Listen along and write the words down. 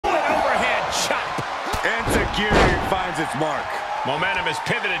finds its mark. Momentum is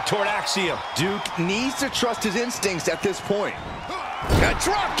pivoted toward Axiom. Duke needs to trust his instincts at this point. A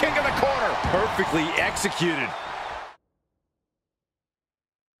drop kick in the corner. Perfectly executed.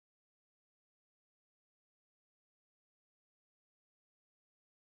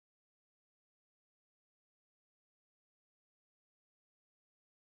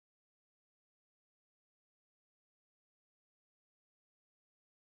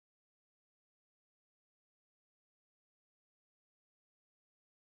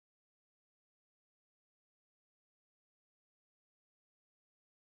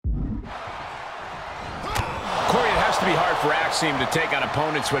 To be hard for Axiom to take on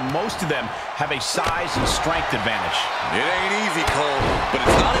opponents when most of them have a size and strength advantage. It ain't easy, Cole, but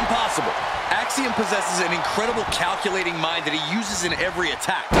it's not impossible. Axiom possesses an incredible calculating mind that he uses in every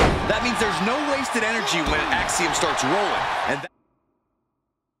attack. That means there's no wasted energy when Axiom starts rolling. And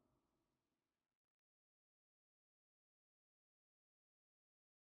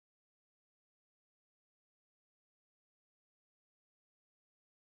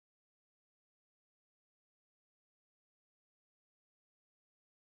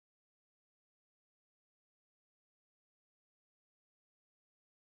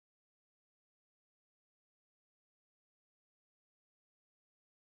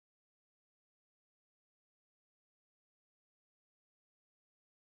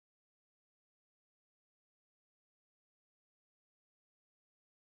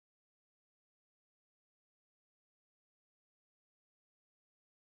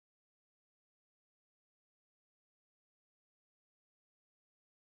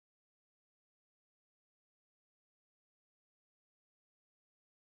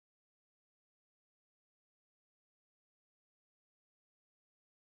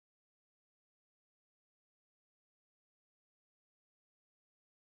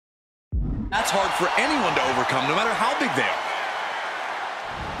that's hard for anyone to overcome, no matter how big they are.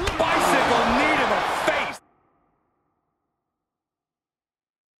 Bicycle knee to the face.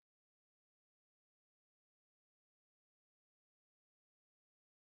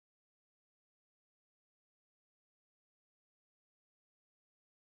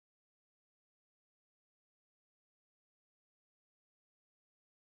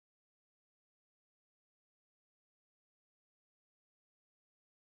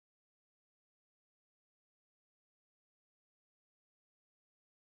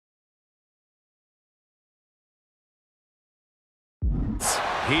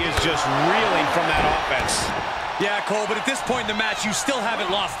 He is just reeling from that offense. Yeah, Cole, but at this point in the match, you still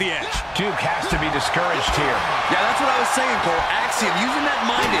haven't lost the edge. Duke has to be discouraged here. Yeah, that's what I was saying, Cole. Axiom using that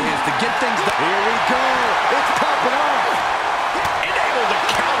mind of his to get things done. Here we go. It's popping off. And able to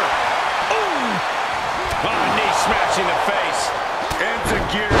counter. Ooh! Oh, knee smashing the face.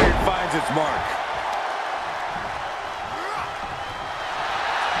 Enziguri finds its mark.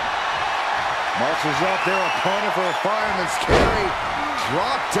 Marches up their opponent for a fireman's carry.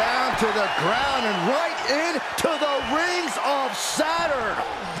 Drop down to the ground and right into the rings of Saturn.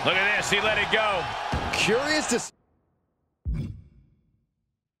 Look at this, he let it go. Curious to see.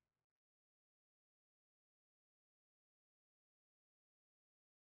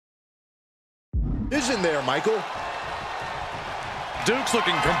 Vision there, Michael. Duke's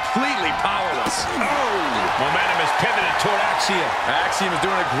looking completely powerless. Momentum is pivoted toward Axiom. Axiom is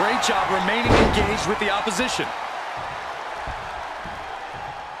doing a great job remaining engaged with the opposition.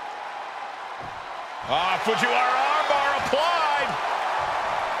 Fujiwara armbar applied.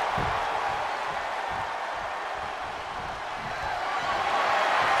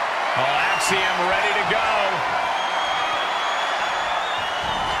 Axiom ready to go.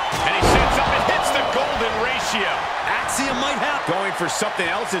 And he sets up and hits the golden ratio. Axiom might have. Going for something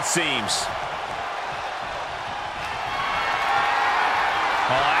else, it seems.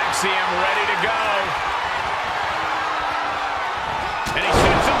 Axiom ready to go. And he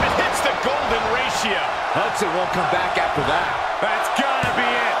sets up and hits the golden ratio. Hudson won't come back after that. That's gotta be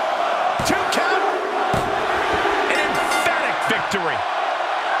it. 2 count. An emphatic victory.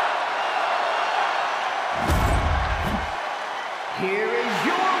 Here is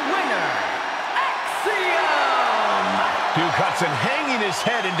your winner, Axiom! Duke Hudson hanging his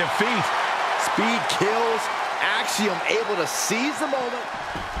head in defeat. Speed kills. Axiom able to seize the moment.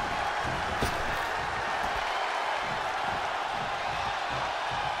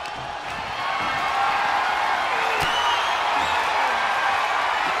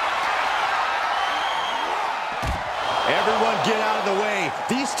 Everyone get out of the way.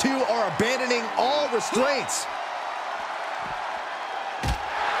 These two are abandoning all restraints.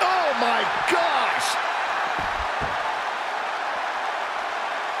 Oh my gosh!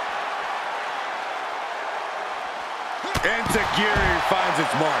 And Tajiri finds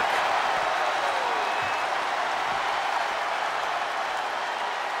its mark.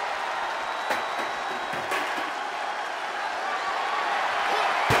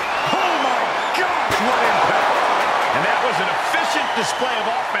 Oh my gosh, what impact! And that was an efficient display of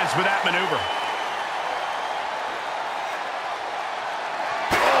offense with that maneuver.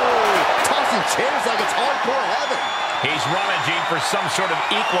 Oh, tossing chairs like it's hardcore heaven. He's rummaging for some sort of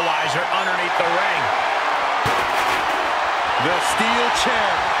equalizer underneath the ring. The steel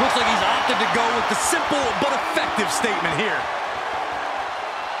chair. Looks like he's opted to go with the simple but effective statement here.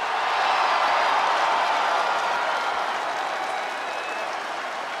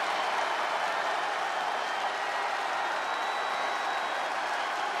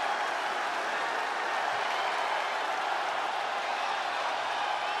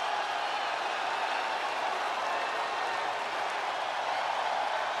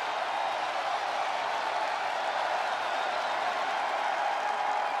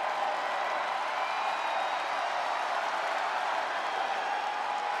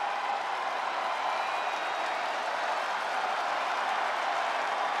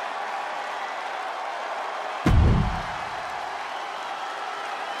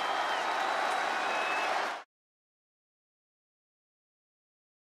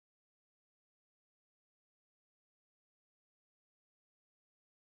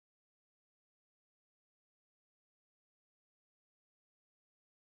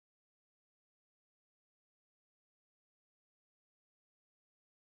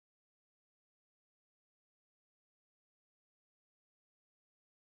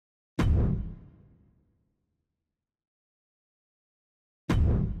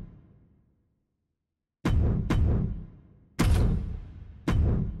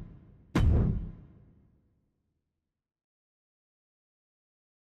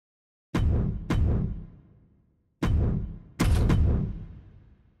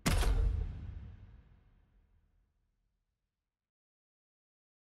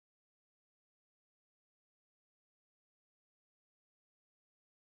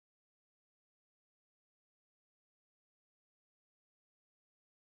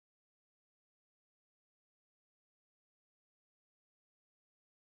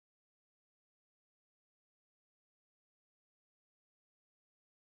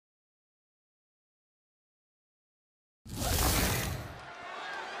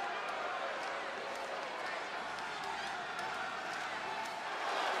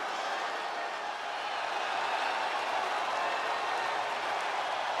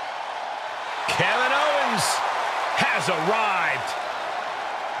 Kevin Owens has arrived.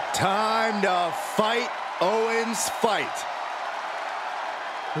 Time to fight, Owens, fight.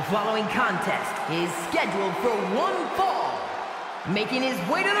 The following contest is scheduled for one fall. Making his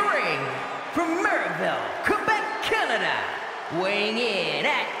way to the ring from Merivale, Quebec, Canada. Weighing in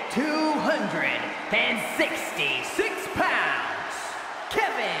at 266 pounds,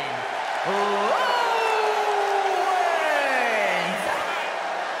 Kevin Owens.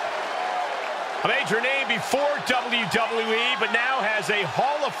 A major name before WWE, but now has a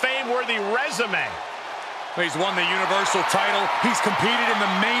Hall of Fame-worthy resume. He's won the Universal title. He's competed in the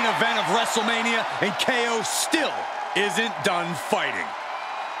main event of WrestleMania, and KO still isn't done fighting.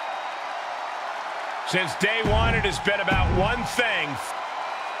 Since day one, it has been about one thing.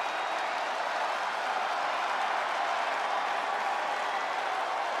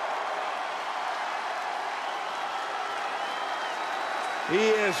 He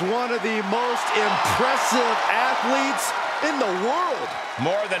is one of the most impressive athletes in the world.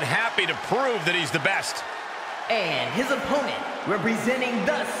 More than happy to prove that he's the best. And his opponent, representing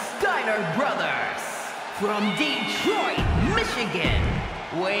the Steiner Brothers, from Detroit, Michigan,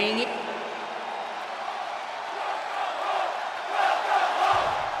 weighing in.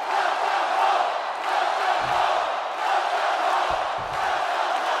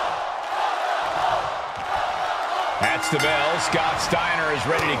 That's the bell. Scott Steiner is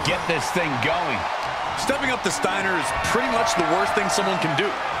ready to get this thing going. Stepping up to Steiner is pretty much the worst thing someone can do.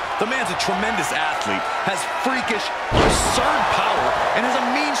 The man's a tremendous athlete, has freakish, absurd power, and has a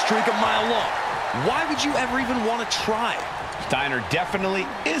mean streak a mile long. Why would you ever even want to try? Steiner definitely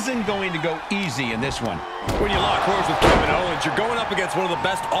isn't going to go easy in this one. When you lock horns with Kevin Owens, you're going up against one of the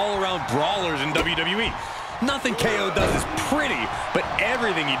best all-around brawlers in WWE. Nothing KO does is pretty, but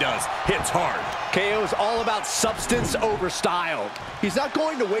everything he does hits hard. KO is all about substance over style. He's not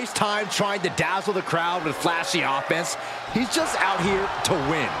going to waste time trying to dazzle the crowd with flashy offense. He's just out here to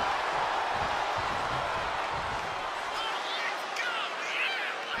win.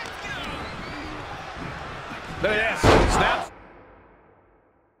 Look at this. Snap.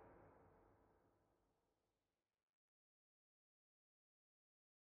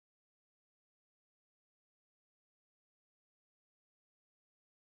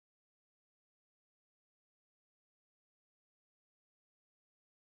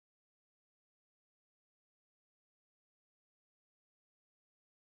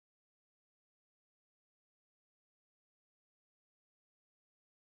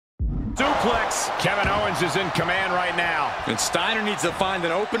 suplex. Kevin Owens is in command right now. And Steiner needs to find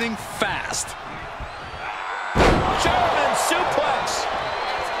an opening fast. German suplex.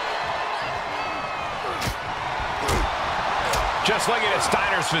 Just looking at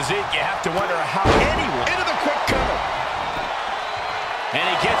Steiner's physique, you have to wonder how anyone... Into the quick cover. And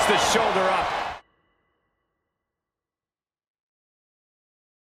he gets the shoulder up.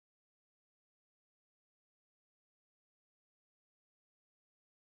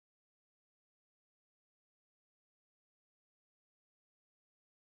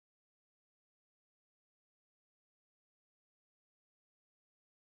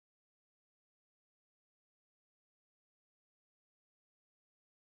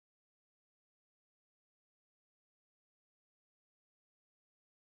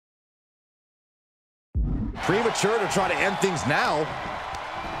 Premature to try to end things now.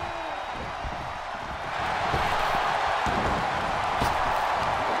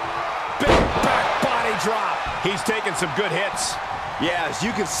 Big back body drop. He's taking some good hits. Yeah, as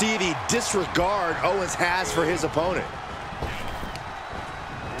you can see the disregard Owens has for his opponent.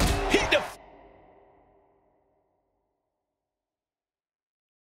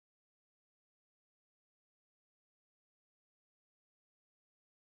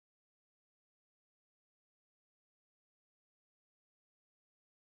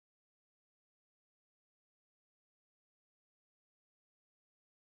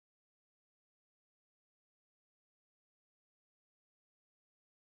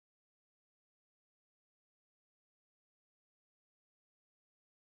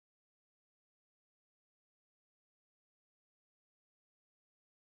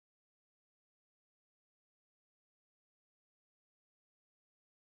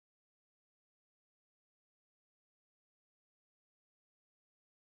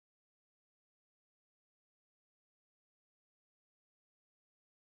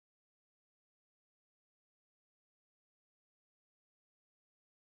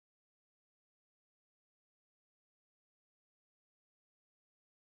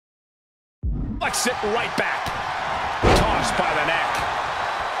 Flex it right back. Tossed by the neck.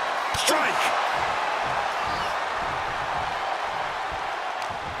 Strike.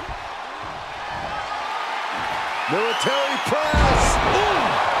 Military press. Ooh.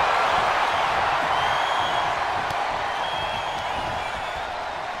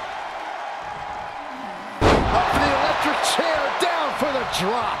 Up for the electric chair, down for the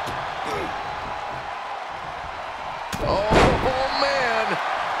drop. Oh man.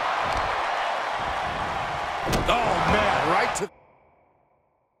 Oh, man, right to...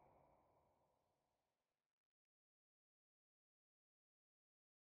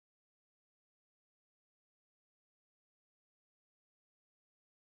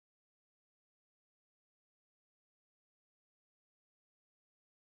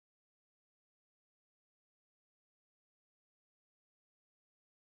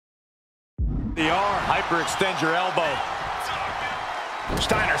 The arm. Hyperextend your elbow.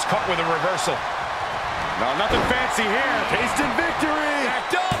 Steiner's caught with a reversal. No, nothing fancy here. Tasted victory.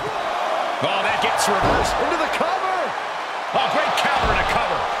 Backed up. Oh, that gets reversed. Into the cover. Oh, great counter and a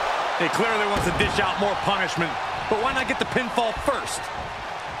cover. He clearly wants to dish out more punishment, but why not get the pinfall first?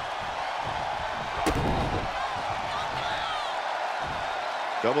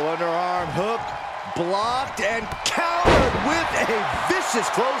 Double underarm hook, blocked and countered with a vicious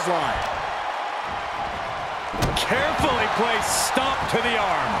clothesline. Carefully placed stomp to the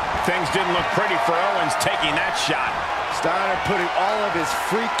arm. Things didn't look pretty for Owens taking that shot. Steiner putting all of his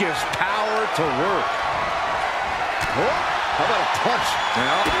freakish power to work. Oh, how about a punch?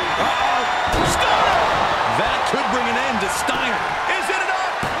 Steiner! That could bring an end to Steiner.